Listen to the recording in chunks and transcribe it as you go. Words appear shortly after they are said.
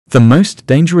The most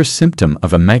dangerous symptom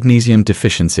of a magnesium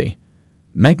deficiency.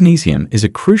 Magnesium is a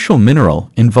crucial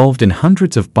mineral involved in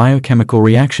hundreds of biochemical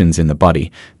reactions in the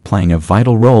body, playing a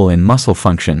vital role in muscle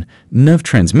function, nerve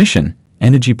transmission,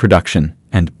 energy production,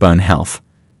 and bone health.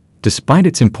 Despite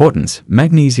its importance,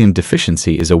 magnesium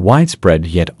deficiency is a widespread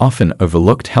yet often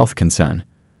overlooked health concern.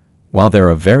 While there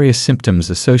are various symptoms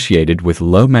associated with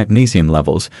low magnesium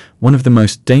levels, one of the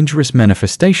most dangerous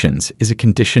manifestations is a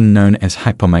condition known as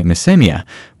hypomagnesemia,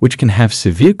 which can have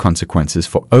severe consequences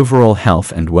for overall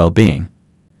health and well-being.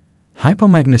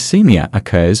 Hypomagnesemia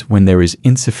occurs when there is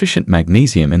insufficient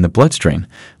magnesium in the bloodstream,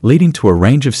 leading to a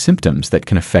range of symptoms that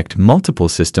can affect multiple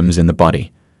systems in the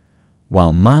body.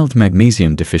 While mild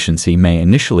magnesium deficiency may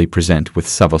initially present with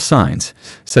subtle signs,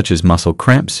 such as muscle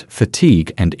cramps,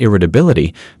 fatigue, and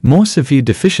irritability, more severe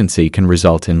deficiency can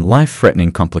result in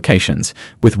life-threatening complications,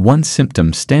 with one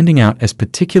symptom standing out as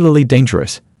particularly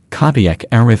dangerous: cardiac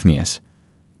arrhythmias.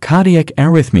 Cardiac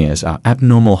arrhythmias are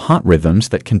abnormal heart rhythms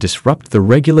that can disrupt the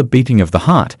regular beating of the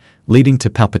heart, leading to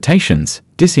palpitations,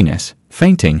 dizziness,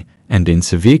 fainting, and in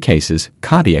severe cases,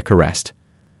 cardiac arrest.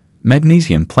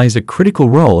 Magnesium plays a critical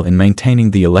role in maintaining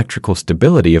the electrical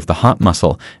stability of the heart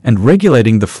muscle and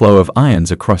regulating the flow of ions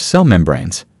across cell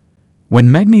membranes.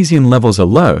 When magnesium levels are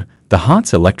low, the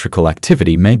heart's electrical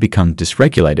activity may become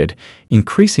dysregulated,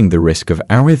 increasing the risk of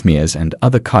arrhythmias and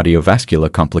other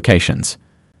cardiovascular complications.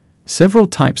 Several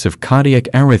types of cardiac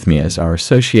arrhythmias are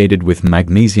associated with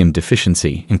magnesium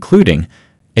deficiency, including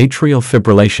atrial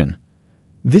fibrillation.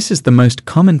 This is the most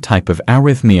common type of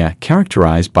arrhythmia,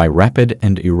 characterized by rapid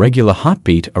and irregular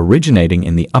heartbeat originating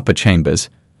in the upper chambers,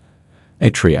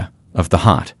 atria, of the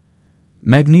heart.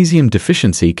 Magnesium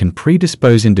deficiency can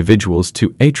predispose individuals to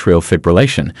atrial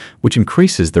fibrillation, which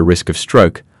increases the risk of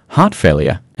stroke, heart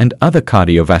failure, and other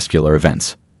cardiovascular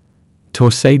events.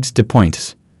 Torsades de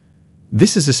pointes.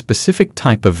 This is a specific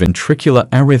type of ventricular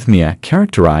arrhythmia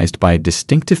characterized by a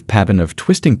distinctive pattern of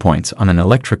twisting points on an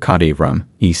electrocardiogram,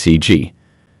 ECG.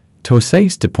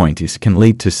 Torsades de pointes can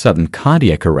lead to sudden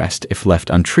cardiac arrest if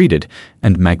left untreated,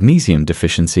 and magnesium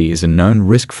deficiency is a known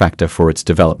risk factor for its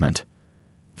development.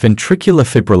 Ventricular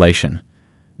fibrillation.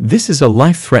 This is a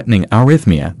life-threatening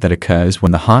arrhythmia that occurs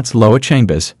when the heart's lower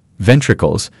chambers,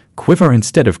 ventricles, quiver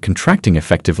instead of contracting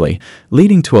effectively,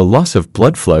 leading to a loss of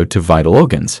blood flow to vital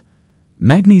organs.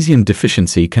 Magnesium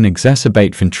deficiency can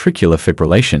exacerbate ventricular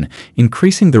fibrillation,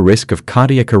 increasing the risk of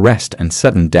cardiac arrest and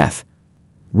sudden death.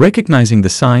 Recognizing the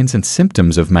signs and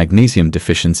symptoms of magnesium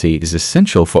deficiency is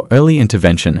essential for early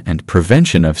intervention and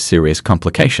prevention of serious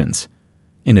complications.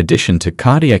 In addition to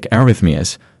cardiac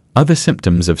arrhythmias, other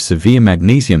symptoms of severe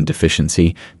magnesium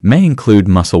deficiency may include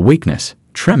muscle weakness,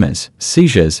 tremors,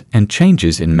 seizures, and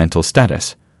changes in mental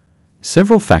status.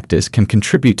 Several factors can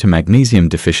contribute to magnesium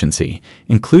deficiency,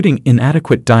 including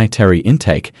inadequate dietary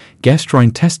intake,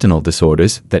 gastrointestinal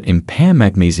disorders that impair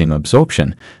magnesium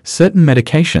absorption, certain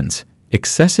medications,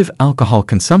 excessive alcohol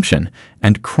consumption,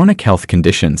 and chronic health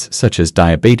conditions such as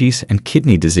diabetes and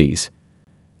kidney disease.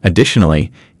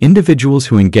 Additionally, individuals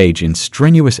who engage in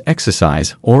strenuous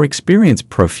exercise or experience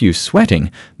profuse sweating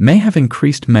may have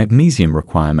increased magnesium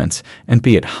requirements and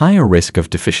be at higher risk of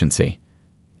deficiency.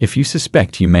 If you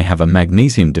suspect you may have a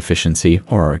magnesium deficiency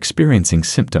or are experiencing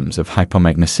symptoms of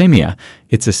hypomagnesemia,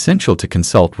 it's essential to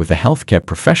consult with a healthcare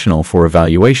professional for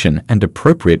evaluation and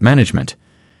appropriate management.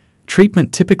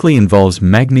 Treatment typically involves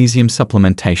magnesium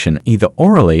supplementation either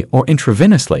orally or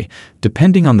intravenously,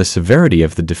 depending on the severity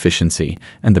of the deficiency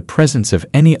and the presence of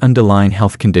any underlying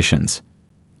health conditions.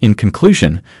 In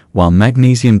conclusion, while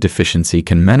magnesium deficiency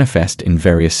can manifest in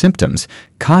various symptoms,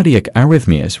 cardiac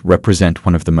arrhythmias represent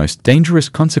one of the most dangerous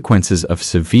consequences of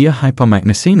severe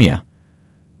hypomagnesemia.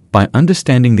 By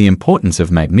understanding the importance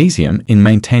of magnesium in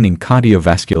maintaining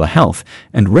cardiovascular health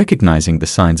and recognizing the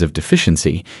signs of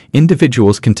deficiency,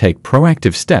 individuals can take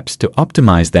proactive steps to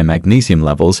optimize their magnesium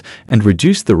levels and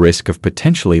reduce the risk of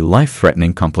potentially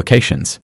life-threatening complications.